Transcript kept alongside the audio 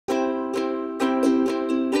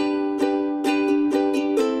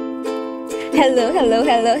Hello, hello,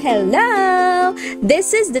 hello, hello!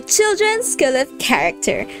 This is the Children's School of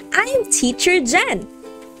Character. I am Teacher Gen.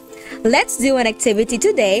 Let's do an activity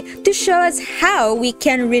today to show us how we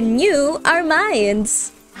can renew our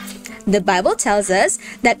minds. The Bible tells us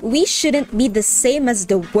that we shouldn't be the same as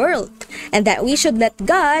the world and that we should let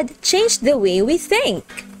God change the way we think.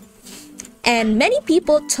 And many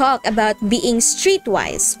people talk about being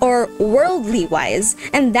streetwise or worldly wise,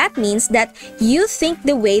 and that means that you think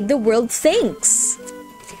the way the world thinks.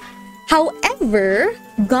 However,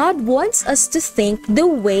 God wants us to think the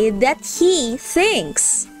way that He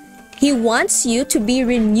thinks. He wants you to be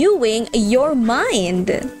renewing your mind.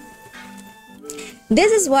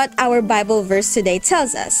 This is what our Bible verse today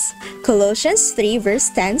tells us. Colossians 3 verse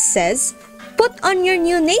 10 says, "Put on your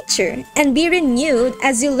new nature and be renewed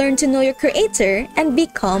as you learn to know your Creator and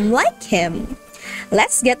become like Him."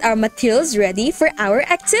 Let's get our materials ready for our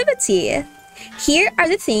activity. Here are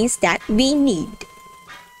the things that we need.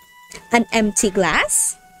 An empty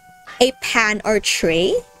glass, a pan or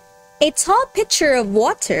tray, a tall pitcher of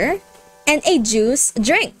water, and a juice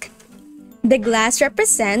drink. The glass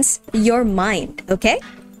represents your mind, okay?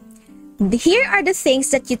 Here are the things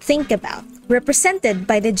that you think about, represented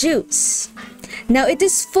by the juice. Now it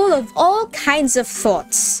is full of all kinds of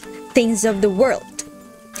thoughts, things of the world.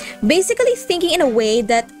 Basically thinking in a way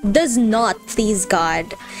that does not please God.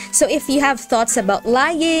 So if you have thoughts about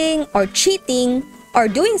lying or cheating or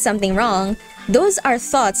doing something wrong, those are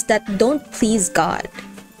thoughts that don't please God.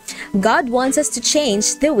 God wants us to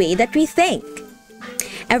change the way that we think.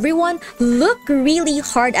 Everyone, look really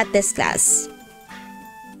hard at this glass.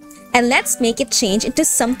 And let's make it change into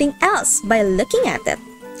something else by looking at it.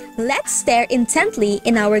 Let's stare intently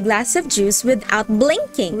in our glass of juice without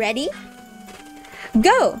blinking. Ready?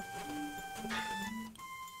 Go!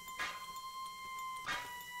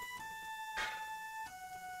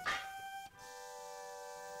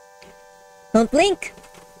 Don't blink.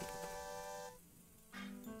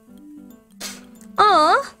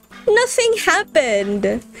 Aw, nothing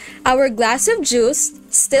happened. Our glass of juice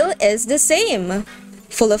still is the same,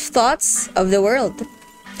 full of thoughts of the world.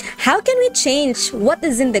 How can we change what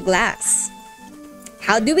is in the glass?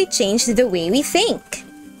 How do we change the way we think?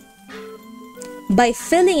 By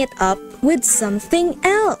filling it up with something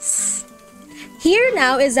else. Here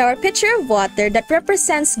now is our pitcher of water that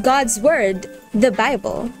represents God's Word, the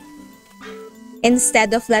Bible.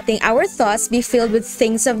 Instead of letting our thoughts be filled with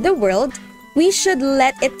things of the world, we should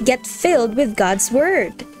let it get filled with God's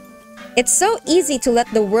Word. It's so easy to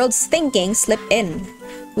let the world's thinking slip in.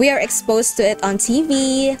 We are exposed to it on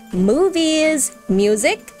TV, movies,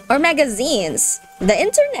 music, or magazines, the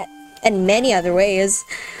internet, and many other ways.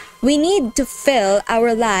 We need to fill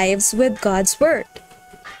our lives with God's Word.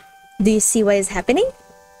 Do you see what is happening?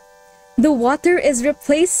 The water is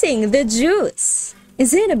replacing the juice.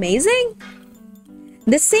 Isn't it amazing?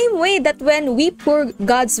 The same way that when we pour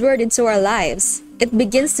God's Word into our lives, it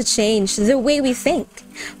begins to change the way we think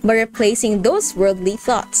by replacing those worldly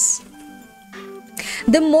thoughts.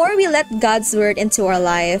 The more we let God's Word into our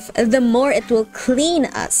life, the more it will clean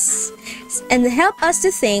us and help us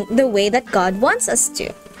to think the way that God wants us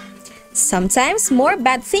to. Sometimes more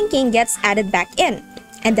bad thinking gets added back in,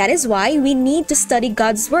 and that is why we need to study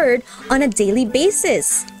God's Word on a daily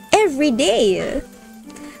basis, every day.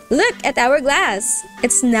 Look at our glass.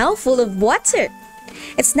 It's now full of water.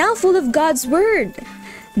 It's now full of God's Word.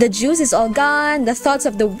 The juice is all gone. The thoughts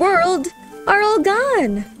of the world are all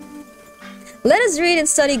gone. Let us read and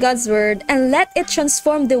study God's Word and let it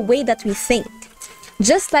transform the way that we think.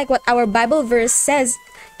 Just like what our Bible verse says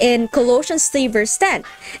in Colossians 3 verse 10.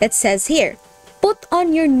 It says here, "Put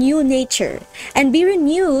on your new nature and be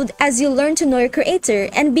renewed as you learn to know your Creator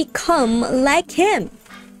and become like Him."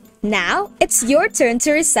 Now, it's your turn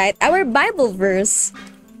to recite our Bible verse.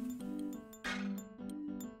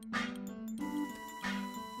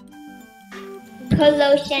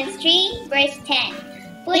 Colossians 3 verse 10.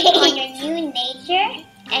 Put on your new nature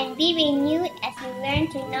and be renewed as you learn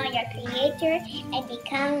to know your Creator and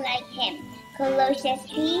become like Him. Colossians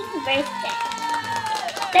 3 verse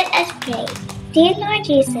 10. Let us pray. Dear Lord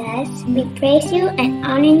Jesus, we praise you and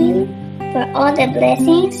honor you for all the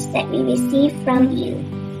blessings that we receive from you.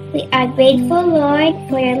 We are grateful, Lord,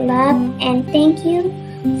 for your love, and thank you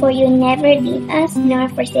for you never leave us nor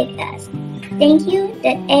forsake us. Thank you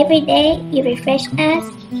that every day you refresh us,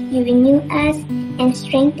 you renew us, and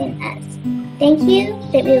strengthen us. Thank you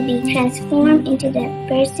that we'll be transformed into the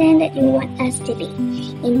person that you want us to be.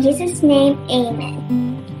 In Jesus' name, amen.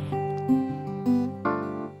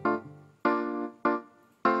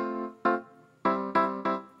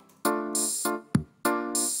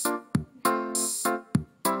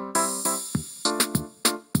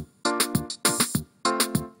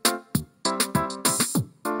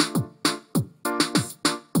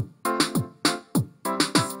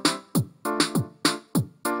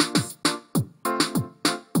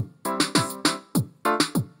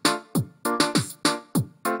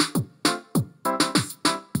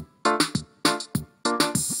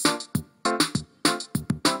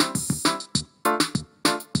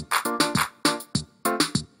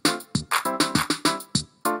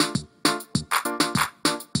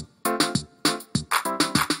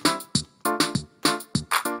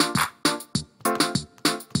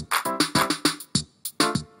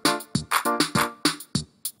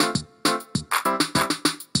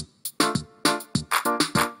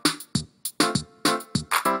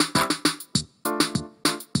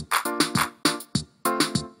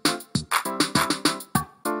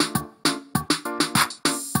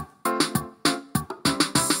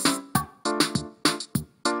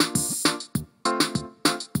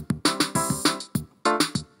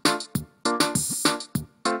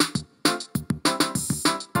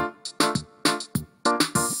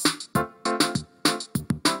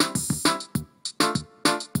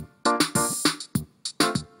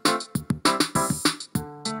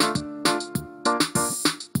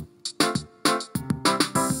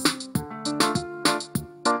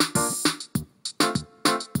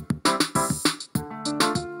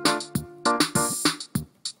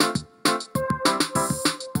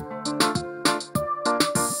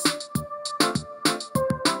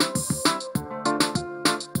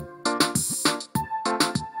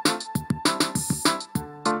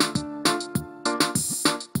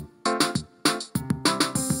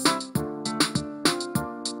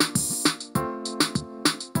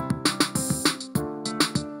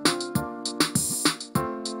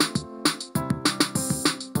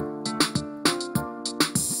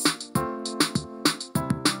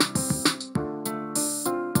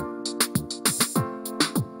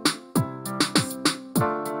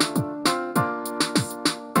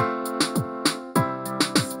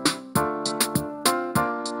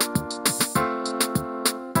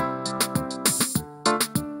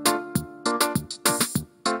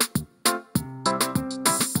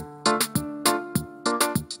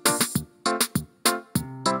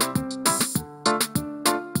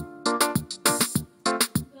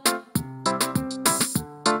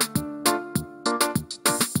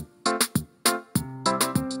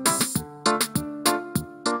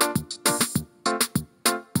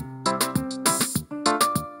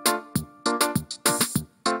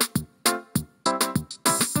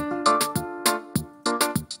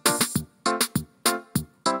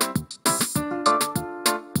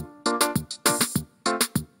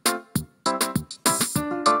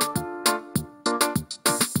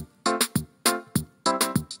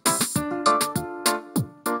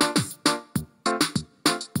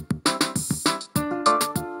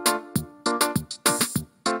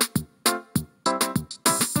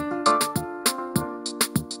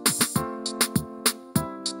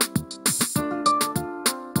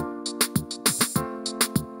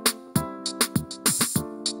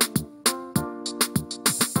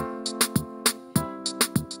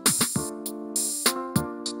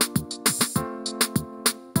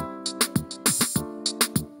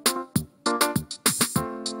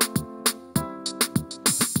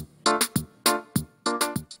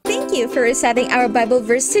 you for reciting our Bible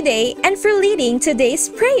verse today and for leading today's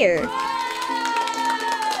prayer.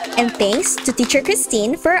 And thanks to Teacher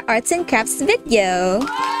Kristin for our arts and crafts video.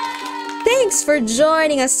 Thanks for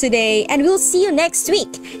joining us today, and we'll see you next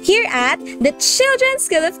week here at the Children's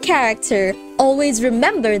School of Character. Always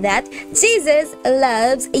remember that Jesus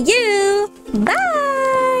loves you. Bye!